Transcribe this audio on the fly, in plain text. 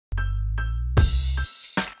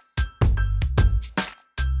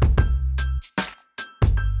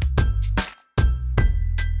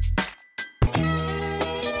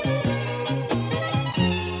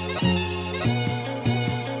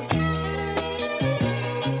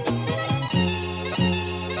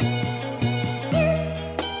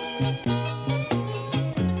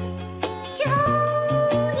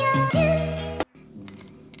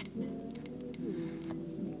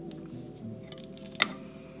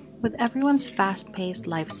With everyone's fast-paced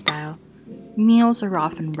lifestyle, meals are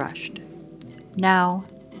often rushed. Now,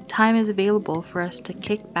 time is available for us to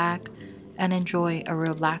kick back and enjoy a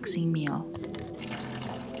relaxing meal.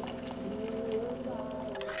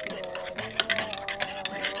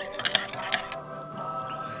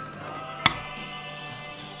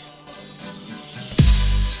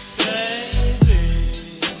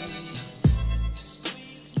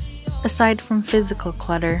 Aside from physical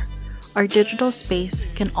clutter, our digital space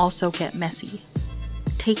can also get messy.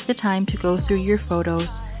 Take the time to go through your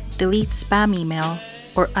photos, delete spam email,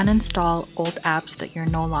 or uninstall old apps that you're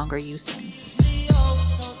no longer using.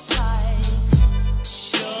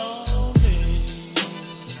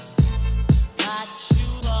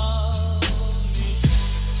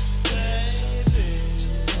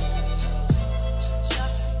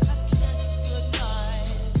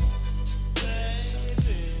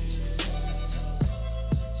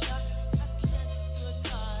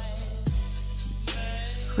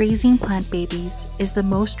 Raising plant babies is the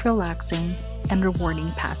most relaxing and rewarding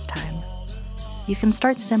pastime. You can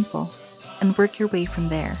start simple and work your way from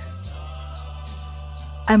there.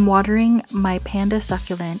 I'm watering my panda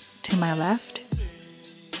succulent to my left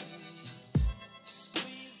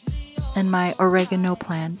and my oregano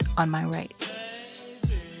plant on my right.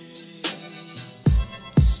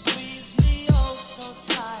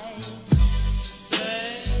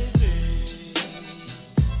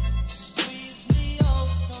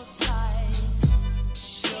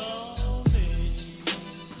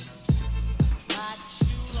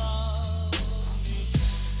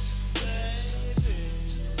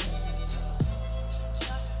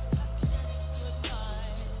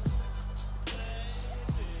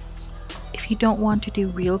 If you don't want to do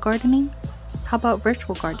real gardening, how about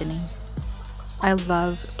virtual gardening? I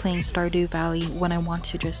love playing Stardew Valley when I want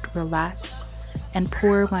to just relax and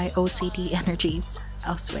pour my OCD energies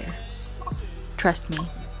elsewhere. Trust me,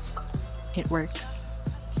 it works.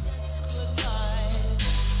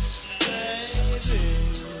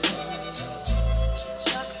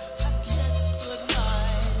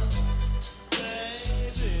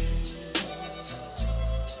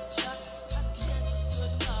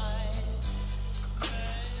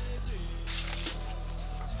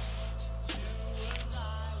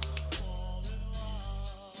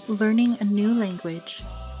 Learning a new language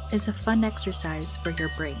is a fun exercise for your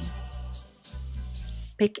brain.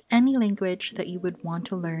 Pick any language that you would want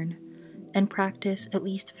to learn and practice at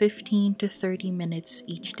least 15 to 30 minutes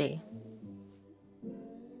each day.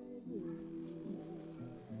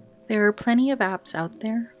 There are plenty of apps out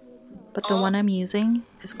there, but the one I'm using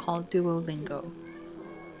is called Duolingo.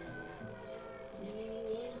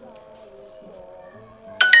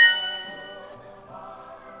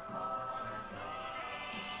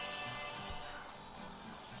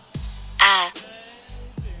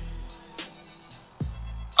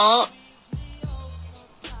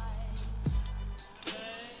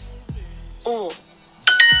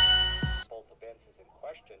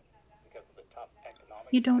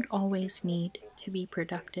 You don't always need to be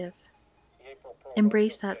productive.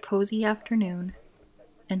 Embrace that cozy afternoon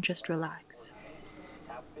and just relax.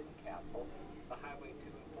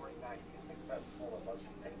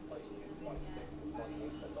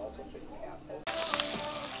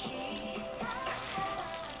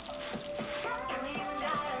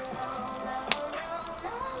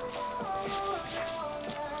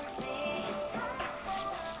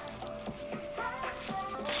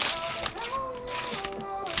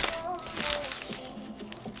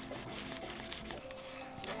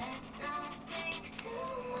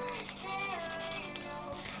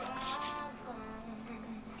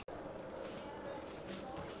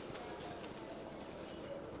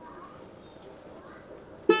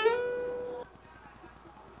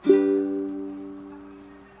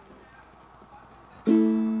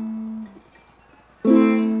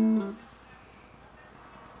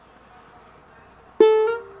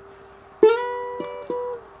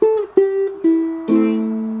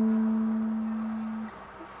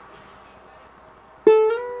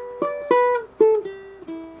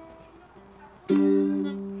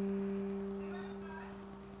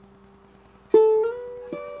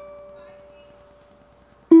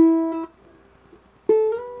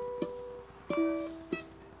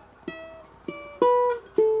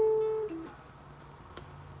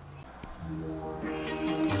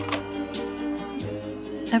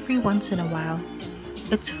 Every once in a while,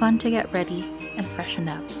 it's fun to get ready and freshen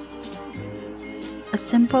up. A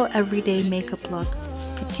simple everyday makeup look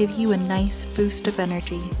could give you a nice boost of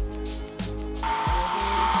energy.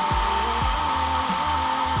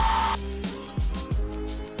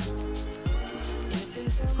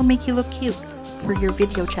 Or make you look cute for your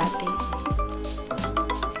video chat date.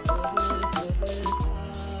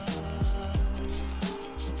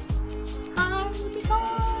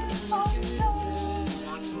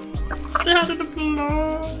 Say hi to the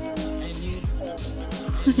vlog.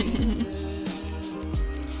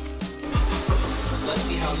 Let's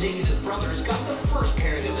see how Nick and his brothers got the first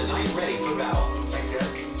pairing of the night ready for battle. Thanks,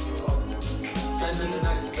 Eric. Send in the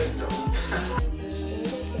next victim.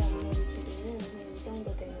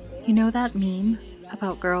 You know that meme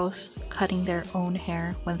about girls cutting their own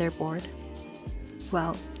hair when they're bored?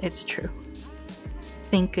 Well, it's true.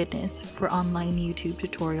 Thank goodness for online YouTube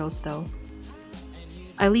tutorials though.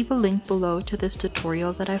 I leave a link below to this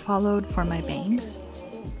tutorial that I followed for my bangs.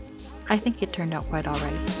 I think it turned out quite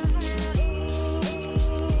alright.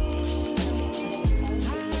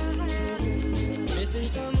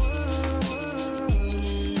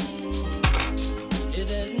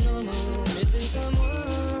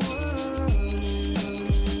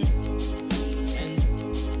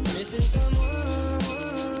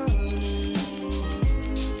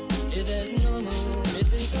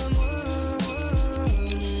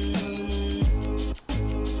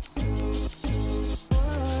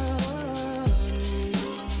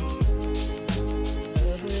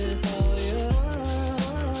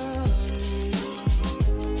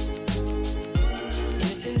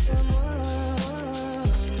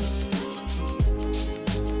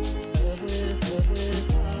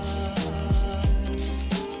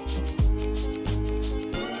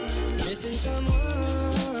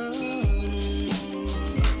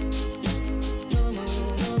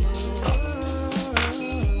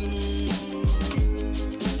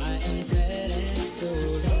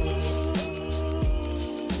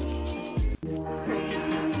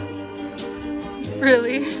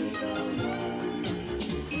 Really?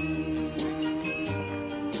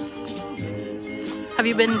 Have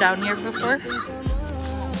you been down here before?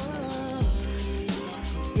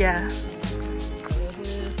 Yeah.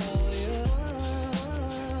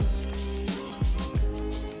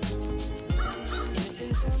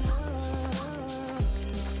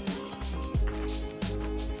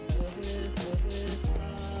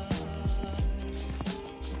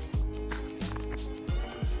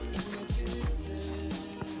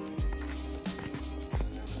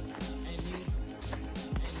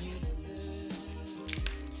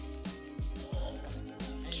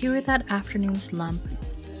 Cure that afternoon slump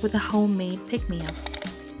with a homemade pick-me-up.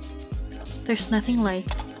 There's nothing like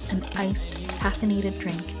an iced, caffeinated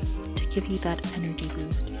drink to give you that energy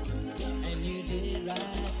boost.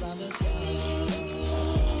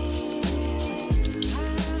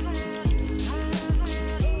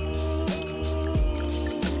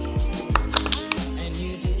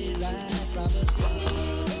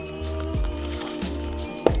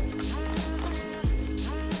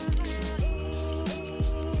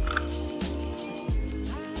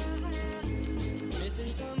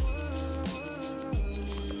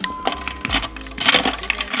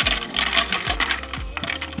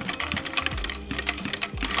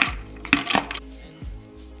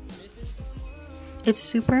 It's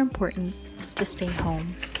super important to stay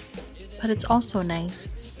home, but it's also nice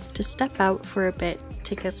to step out for a bit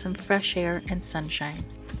to get some fresh air and sunshine.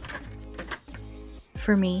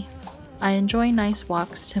 For me, I enjoy nice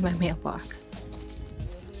walks to my mailbox.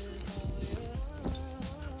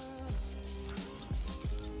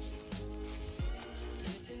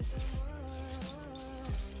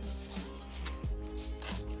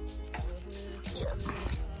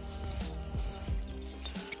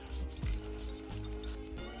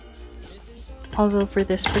 Although for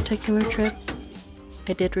this particular trip,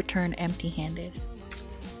 I did return empty-handed.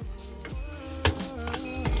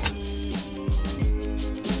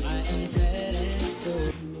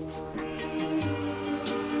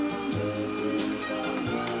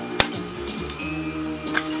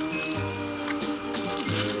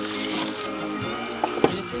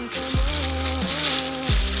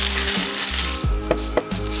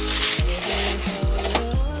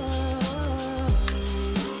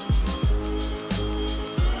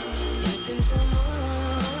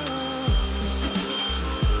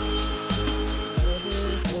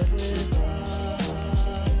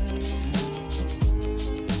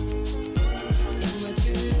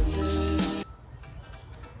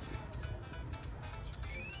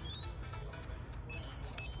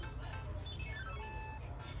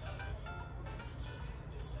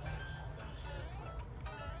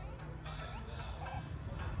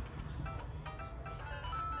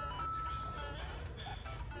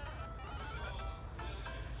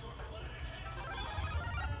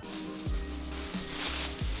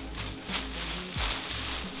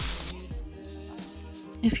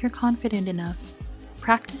 If you're confident enough,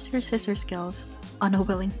 practice your scissor skills on a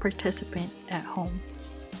willing participant at home.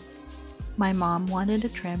 My mom wanted a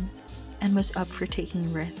trim and was up for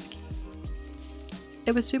taking risk.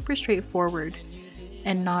 It was super straightforward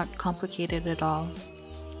and not complicated at all,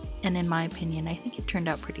 and in my opinion, I think it turned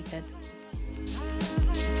out pretty good.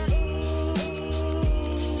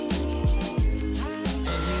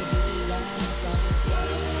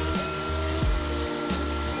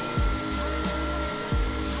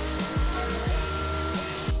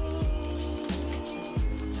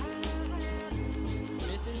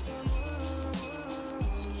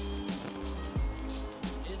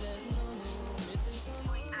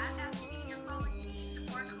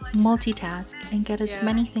 Multitask and get as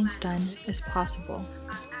many things done as possible.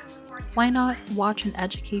 Why not watch an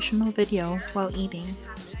educational video while eating,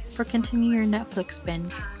 or continue your Netflix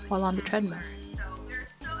binge while on the treadmill?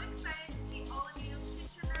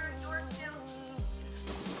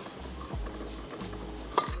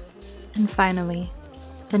 And finally,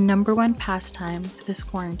 the #1 pastime this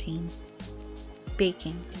quarantine: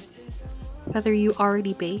 baking. Whether you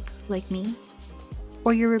already bake like me,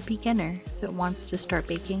 or you're a beginner that wants to start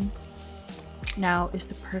baking, now is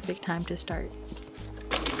the perfect time to start.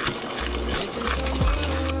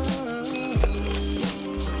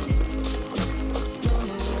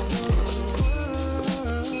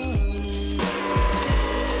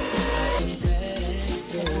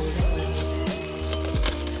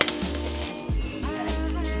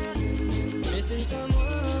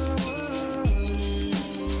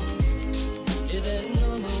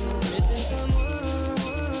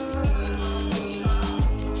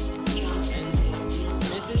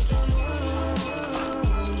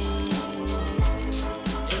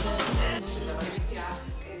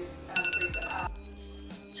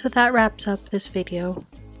 So that wraps up this video.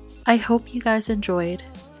 I hope you guys enjoyed,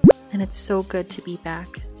 and it's so good to be back.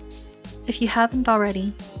 If you haven't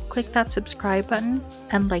already, click that subscribe button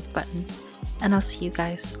and like button, and I'll see you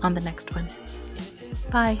guys on the next one.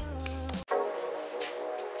 Bye!